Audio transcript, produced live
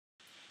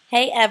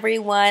Hey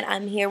everyone,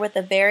 I'm here with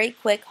a very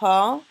quick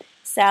haul,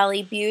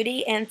 Sally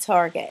Beauty and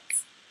Target.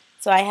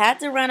 So I had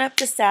to run up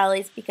to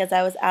Sally's because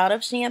I was out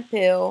of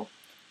shampoo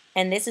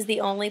and this is the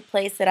only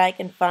place that I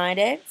can find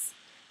it.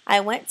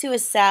 I went to a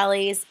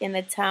Sally's in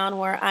the town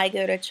where I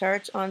go to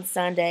church on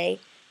Sunday.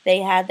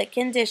 They had the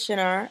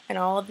conditioner and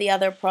all of the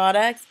other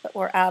products but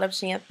were out of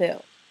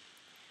shampoo.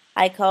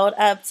 I called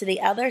up to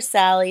the other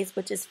Sally's,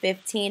 which is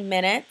 15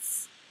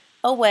 minutes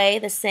away,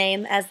 the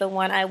same as the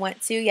one I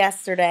went to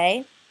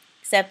yesterday,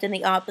 except in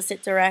the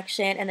opposite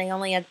direction, and they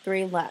only had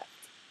 3 left.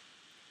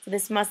 So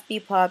this must be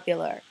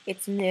popular.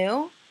 It's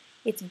new.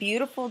 It's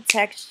beautiful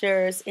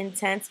textures,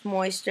 intense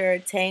moisture,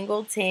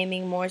 Tangle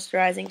Taming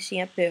Moisturizing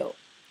Shampoo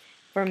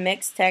for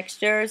mixed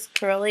textures,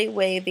 curly,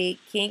 wavy,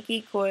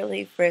 kinky,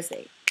 coily,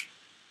 frizzy.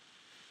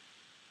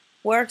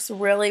 Works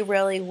really,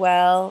 really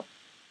well.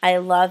 I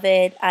love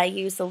it. I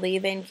use the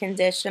leave-in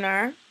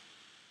conditioner.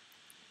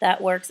 That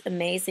works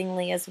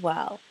amazingly as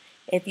well.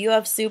 If you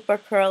have super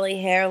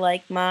curly hair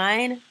like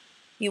mine,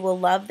 you will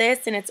love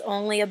this, and it's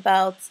only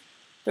about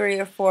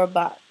 $3 or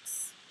 $4.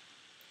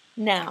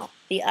 Now,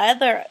 the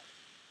other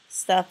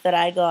stuff that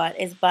I got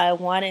is by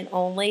one and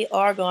only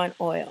argan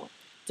oil,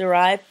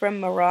 derived from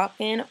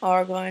Moroccan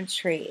argan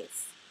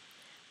trees.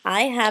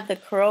 I have the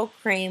curl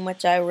cream,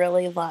 which I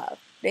really love.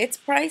 It's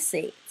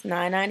pricey. It's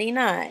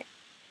 $9.99.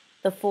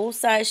 The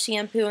full-size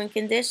shampoo and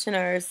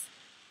conditioners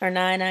are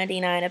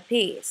 $9.99 a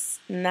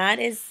piece, and that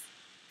is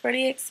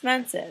pretty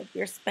expensive.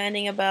 You're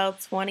spending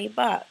about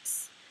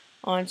 $20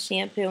 on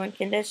shampoo and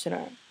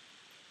conditioner.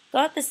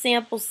 Got the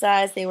sample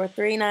size. They were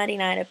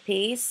 $3.99 a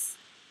piece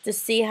to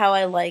see how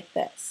I like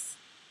this.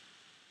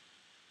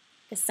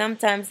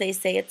 Sometimes they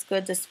say it's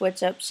good to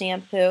switch up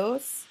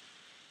shampoos.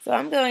 So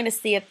I'm going to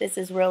see if this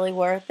is really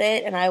worth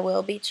it, and I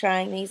will be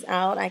trying these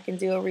out. I can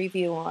do a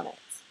review on it.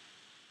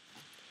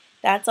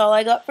 That's all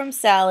I got from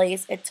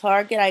Sally's. At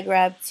Target, I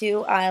grabbed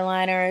 2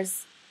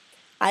 eyeliners.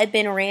 I've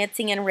been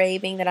ranting and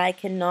raving that I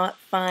cannot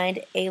find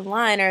a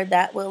liner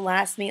that will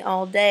last me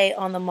all day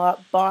on the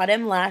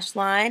bottom lash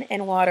line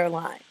and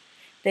waterline.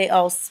 They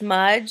all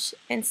smudge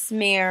and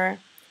smear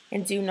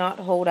and do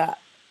not hold up.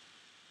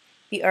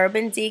 The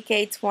Urban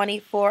Decay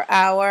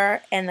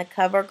 24-Hour and the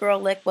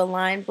CoverGirl Liquid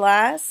Line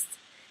Blast,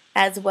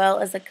 as well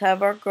as the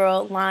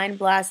CoverGirl Line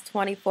Blast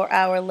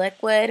 24-Hour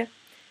Liquid,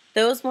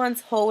 those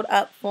ones hold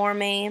up for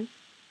me.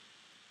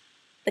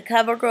 The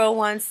CoverGirl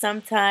ones,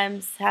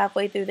 sometimes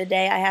halfway through the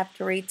day I have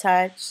to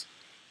retouch.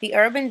 The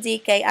Urban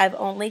Decay I've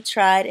only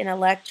tried in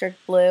electric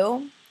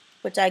blue,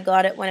 which I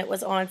got it when it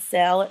was on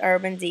sale at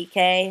Urban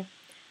Decay.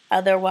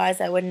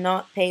 Otherwise, I would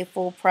not pay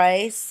full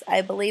price.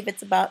 I believe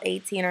it's about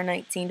 $18 or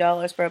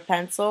 $19 for a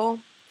pencil.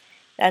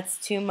 That's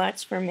too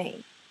much for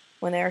me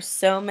when there are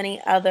so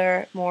many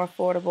other more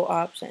affordable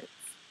options.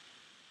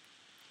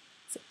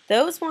 So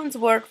those ones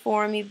work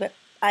for me, but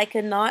I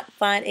could not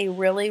find a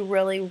really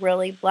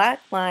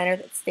black liner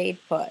that stayed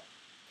put.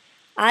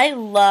 I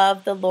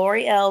love the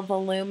L'Oreal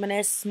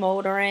Voluminous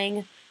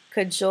Smoldering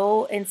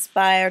Kajal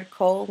inspired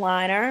Kohl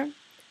liner.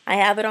 I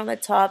have it on the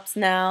tops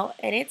now,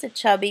 and it's a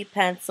chubby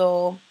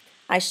pencil.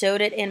 I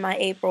showed it in my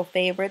April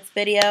favorites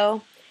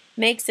video.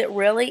 Makes it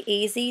really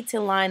easy to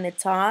line the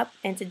top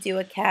and to do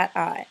a cat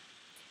eye.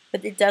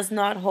 But it does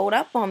not hold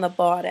up on the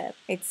bottom.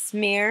 It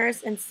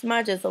smears and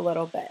smudges a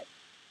little bit.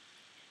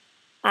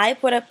 I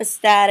put up a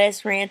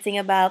status ranting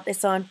about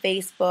this on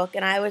Facebook,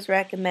 and I was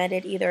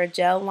recommended either a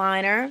gel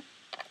liner.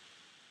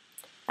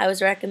 I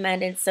was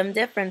recommended some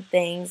different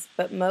things,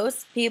 but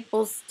most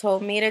people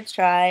told me to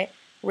try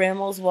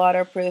Rimmel's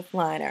waterproof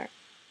liner.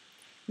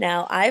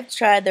 Now, I've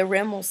tried the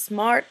Rimmel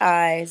Smart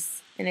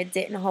Eyes, and it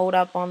didn't hold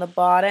up on the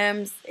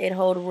bottoms. It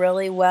held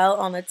really well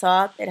on the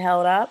top. It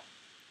held up.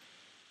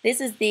 This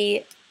is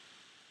the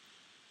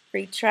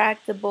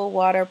retractable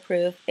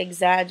waterproof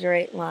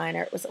Exaggerate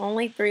liner. It was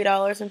only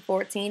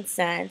 $3.14,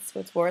 so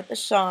it's worth a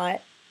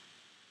shot.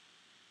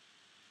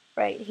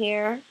 Right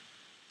here,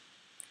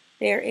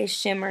 there is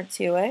shimmer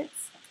to it.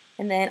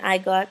 And then I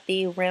got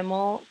the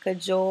Rimmel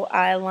Kajal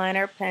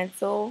eyeliner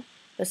pencil,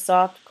 the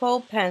soft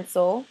cold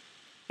pencil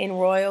in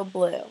royal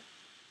blue.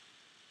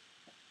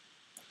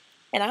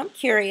 And I'm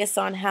curious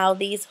on how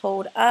these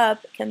hold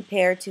up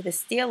compared to the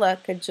Stila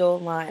Kajal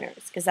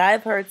liners, because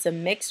I've heard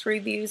some mixed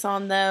reviews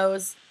on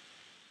those,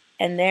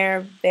 and they're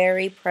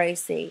very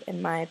pricey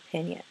in my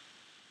opinion.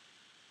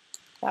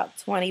 About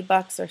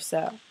 $20 or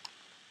so.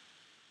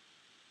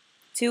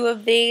 2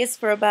 of these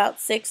for about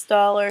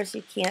 $6.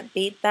 You can't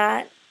beat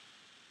that.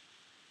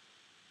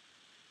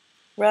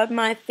 Rub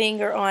my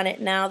finger on it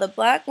now. The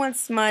black one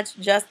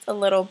smudged just a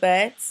little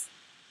bit,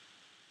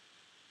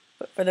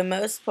 but for the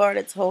most part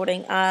it's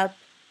holding up.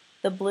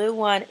 The blue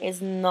one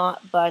is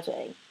not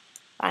budging.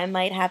 I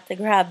might have to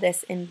grab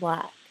this in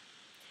black.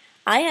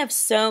 I have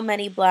so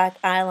many black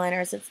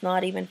eyeliners, it's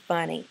not even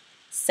funny.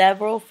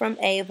 Several from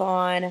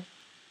Avon,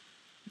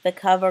 the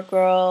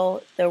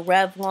CoverGirl, the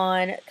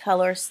Revlon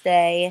Color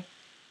Stay,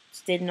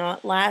 which did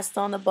not last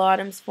on the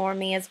bottoms for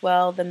me as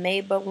well. The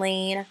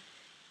Maybelline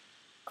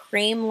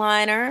Cream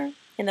Liner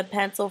in the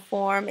pencil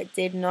form, it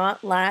did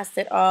not last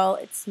at all.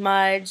 It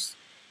smudged.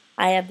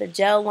 I have the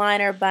gel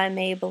liner by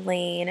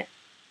Maybelline.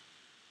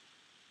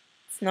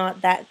 It's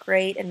not that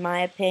great in my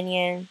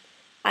opinion.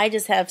 I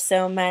just have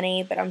so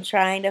many, but I'm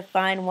trying to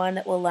find one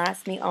that will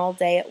last me all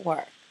day at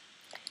work.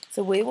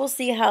 So we will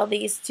see how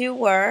these two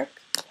work.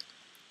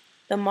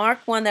 The Mark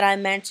one that I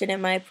mentioned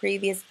in my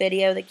previous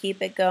video, the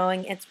Keep It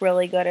Going, it's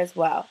really good as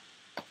well.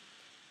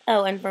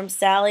 Oh, and from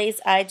Sally's,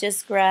 I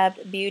just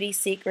grabbed Beauty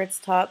Secrets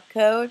top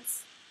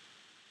coats.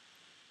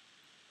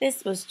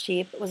 This was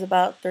cheap. It was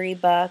about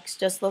 $3,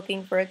 just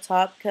looking for a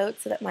top coat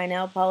so that my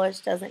nail polish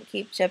doesn't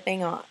keep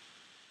chipping off.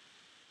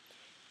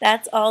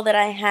 That's all that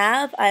I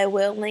have. I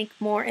will link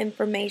more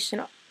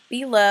information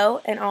below,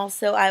 and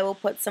also I will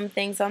put some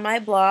things on my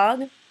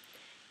blog.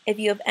 If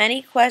you have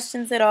any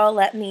questions at all,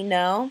 let me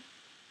know.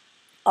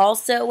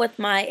 Also, with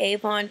my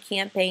Avon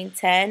Campaign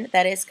 10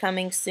 that is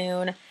coming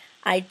soon,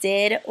 I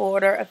did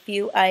order a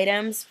few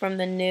items from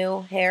the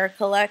new hair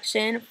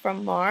collection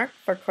from Mark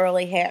for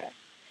curly hair.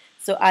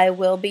 So I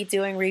will be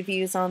doing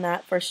reviews on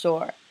that for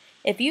sure.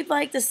 If you'd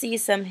like to see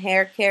some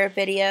hair care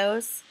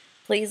videos,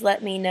 please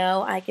let me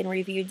know. I can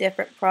review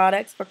different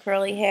products for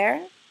curly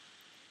hair.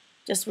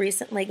 Just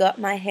recently got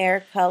my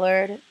hair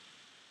colored.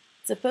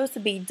 It's supposed to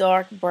be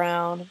dark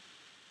brown.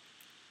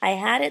 I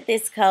had it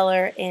this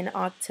color in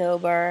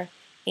October,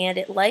 and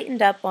it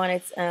lightened up on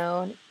its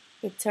own.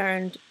 It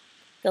turned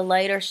the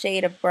lighter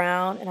shade of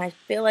brown, and I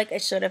feel like I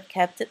should have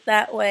kept it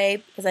that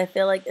way because I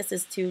feel like this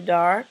is too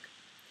dark.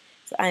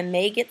 So I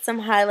may get some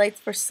highlights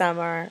for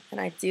summer,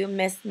 and I do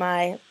miss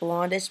my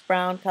blondish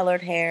brown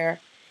colored hair.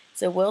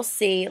 So we'll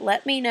see.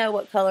 Let me know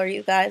what color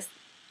you guys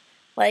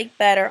like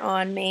better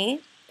on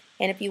me.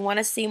 And if you want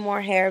to see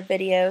more hair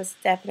videos,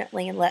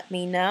 definitely let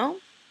me know.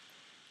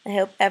 I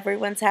hope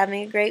everyone's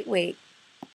having a great week.